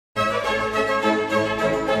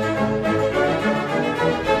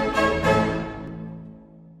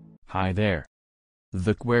Hi there.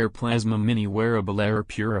 The Quair Plasma Mini Wearable Air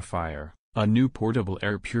Purifier, a new portable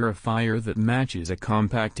air purifier that matches a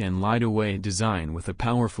compact and lightweight design with a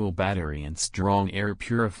powerful battery and strong air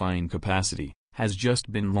purifying capacity, has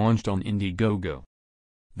just been launched on Indiegogo.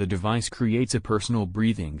 The device creates a personal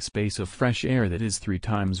breathing space of fresh air that is 3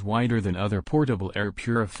 times wider than other portable air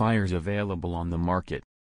purifiers available on the market.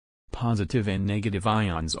 Positive and negative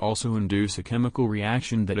ions also induce a chemical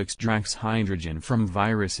reaction that extracts hydrogen from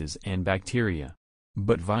viruses and bacteria.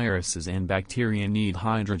 But viruses and bacteria need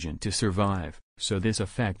hydrogen to survive, so this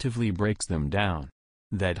effectively breaks them down.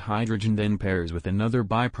 That hydrogen then pairs with another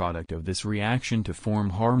byproduct of this reaction to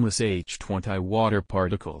form harmless H2O water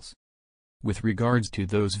particles. With regards to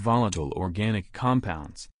those volatile organic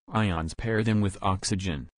compounds, ions pair them with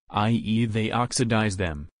oxygen, i.e. they oxidize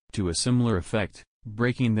them, to a similar effect,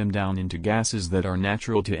 breaking them down into gases that are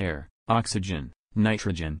natural to air: oxygen,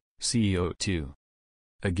 nitrogen, CO2.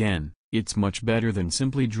 Again, it's much better than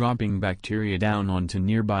simply dropping bacteria down onto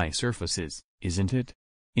nearby surfaces, isn't it?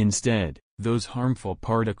 Instead, those harmful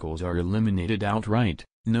particles are eliminated outright,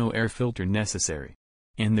 no air filter necessary.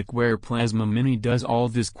 And the Quair Plasma Mini does all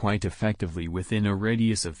this quite effectively within a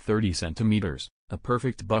radius of 30 centimeters, a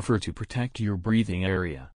perfect buffer to protect your breathing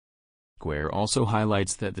area. Quair also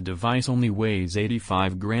highlights that the device only weighs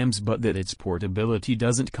 85 grams but that its portability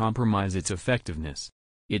doesn't compromise its effectiveness.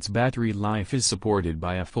 Its battery life is supported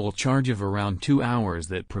by a full charge of around 2 hours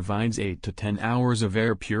that provides 8 to 10 hours of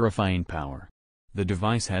air purifying power. The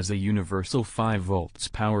device has a universal 5 volts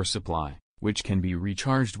power supply, which can be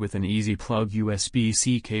recharged with an easy plug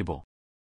USB-C cable.